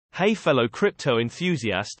Hey fellow crypto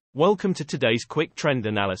enthusiast, welcome to today's quick trend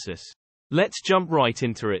analysis. Let's jump right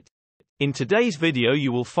into it. In today's video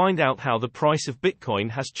you will find out how the price of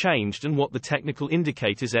Bitcoin has changed and what the technical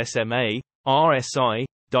indicators SMA, RSI,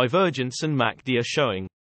 divergence and MACD are showing.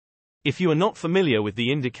 If you are not familiar with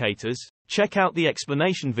the indicators, check out the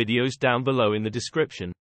explanation videos down below in the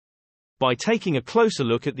description. By taking a closer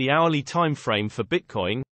look at the hourly time frame for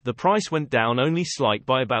Bitcoin, the price went down only slight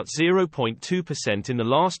by about 0.2% in the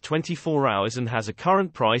last 24 hours and has a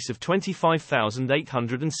current price of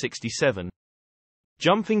 25,867.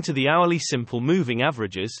 Jumping to the hourly simple moving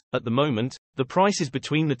averages, at the moment, the price is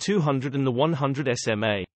between the 200 and the 100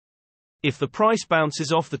 SMA. If the price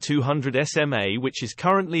bounces off the 200 SMA, which is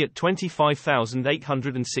currently at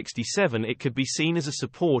 25,867, it could be seen as a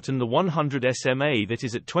support, and the 100 SMA that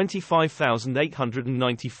is at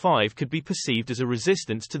 25,895 could be perceived as a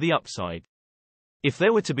resistance to the upside. If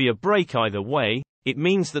there were to be a break either way, it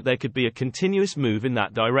means that there could be a continuous move in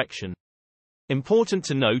that direction. Important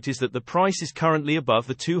to note is that the price is currently above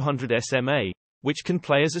the 200 SMA, which can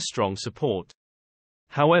play as a strong support.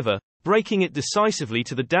 However, breaking it decisively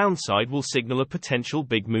to the downside will signal a potential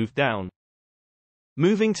big move down.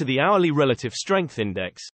 Moving to the hourly relative strength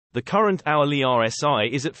index, the current hourly RSI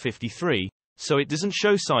is at 53, so it doesn't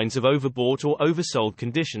show signs of overbought or oversold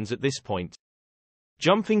conditions at this point.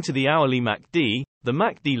 Jumping to the hourly MACD, the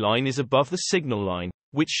MACD line is above the signal line,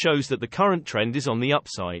 which shows that the current trend is on the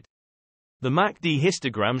upside. The MACD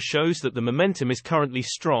histogram shows that the momentum is currently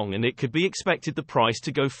strong and it could be expected the price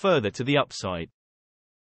to go further to the upside.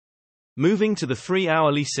 Moving to the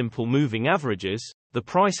 3-hourly simple moving averages, the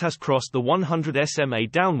price has crossed the 100 SMA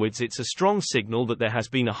downwards. It's a strong signal that there has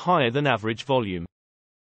been a higher than average volume.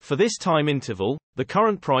 For this time interval, the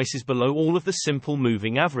current price is below all of the simple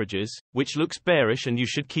moving averages, which looks bearish, and you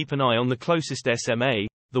should keep an eye on the closest SMA.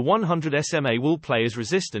 The 100 SMA will play as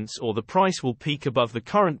resistance, or the price will peak above the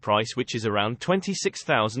current price, which is around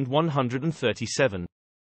 26,137.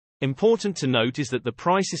 Important to note is that the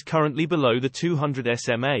price is currently below the 200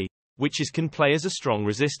 SMA, which can play as a strong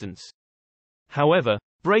resistance. However,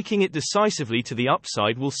 breaking it decisively to the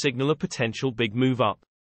upside will signal a potential big move up.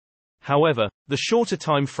 However, the shorter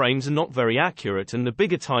time frames are not very accurate, and the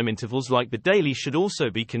bigger time intervals like the daily should also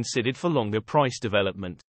be considered for longer price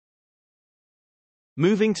development.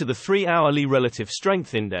 Moving to the 3-hourly relative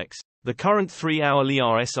strength index, the current 3-hourly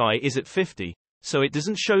RSI is at 50, so it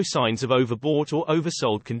doesn't show signs of overbought or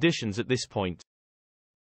oversold conditions at this point.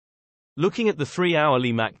 Looking at the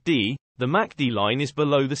 3-hourly MACD, the MACD line is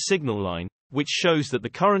below the signal line, which shows that the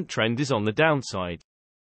current trend is on the downside.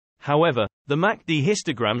 However, the MACD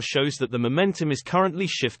histogram shows that the momentum is currently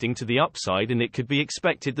shifting to the upside, and it could be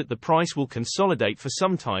expected that the price will consolidate for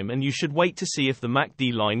some time, and you should wait to see if the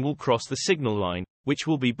MACD line will cross the signal line, which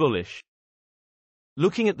will be bullish.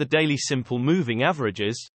 Looking at the daily simple moving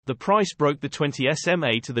averages, the price broke the 20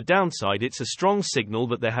 SMA to the downside. It's a strong signal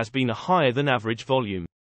that there has been a higher than average volume.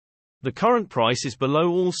 The current price is below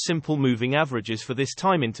all simple moving averages for this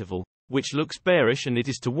time interval, which looks bearish, and it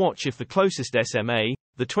is to watch if the closest SMA,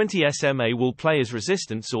 the 20 SMA, will play as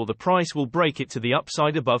resistance, or the price will break it to the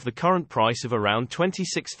upside above the current price of around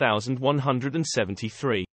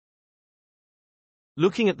 26,173.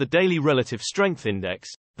 Looking at the daily relative strength index,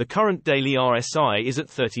 the current daily RSI is at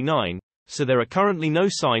 39, so there are currently no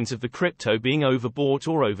signs of the crypto being overbought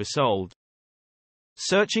or oversold.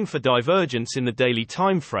 Searching for divergence in the daily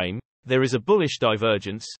time frame, there is a bullish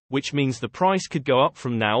divergence, which means the price could go up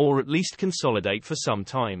from now or at least consolidate for some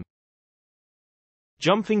time.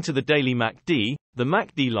 Jumping to the daily MACD, the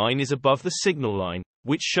MACD line is above the signal line,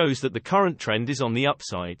 which shows that the current trend is on the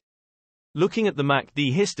upside. Looking at the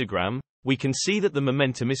MACD histogram, we can see that the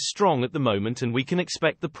momentum is strong at the moment, and we can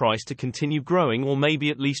expect the price to continue growing, or maybe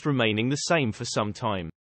at least remaining the same for some time.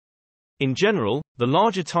 In general, the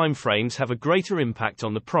larger time frames have a greater impact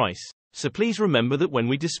on the price, so please remember that when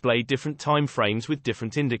we display different time frames with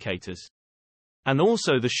different indicators. And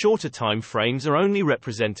also, the shorter time frames are only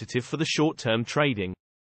representative for the short-term trading.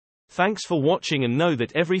 Thanks for watching, and know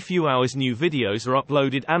that every few hours new videos are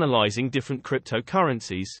uploaded analyzing different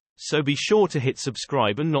cryptocurrencies, so be sure to hit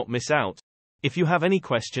subscribe and not miss out. If you have any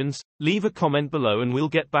questions, leave a comment below and we'll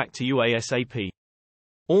get back to you ASAP.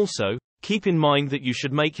 Also, keep in mind that you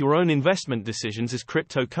should make your own investment decisions, as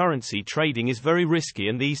cryptocurrency trading is very risky,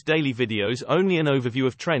 and these daily videos are only an overview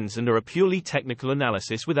of trends and are a purely technical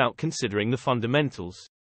analysis without considering the fundamentals.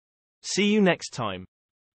 See you next time.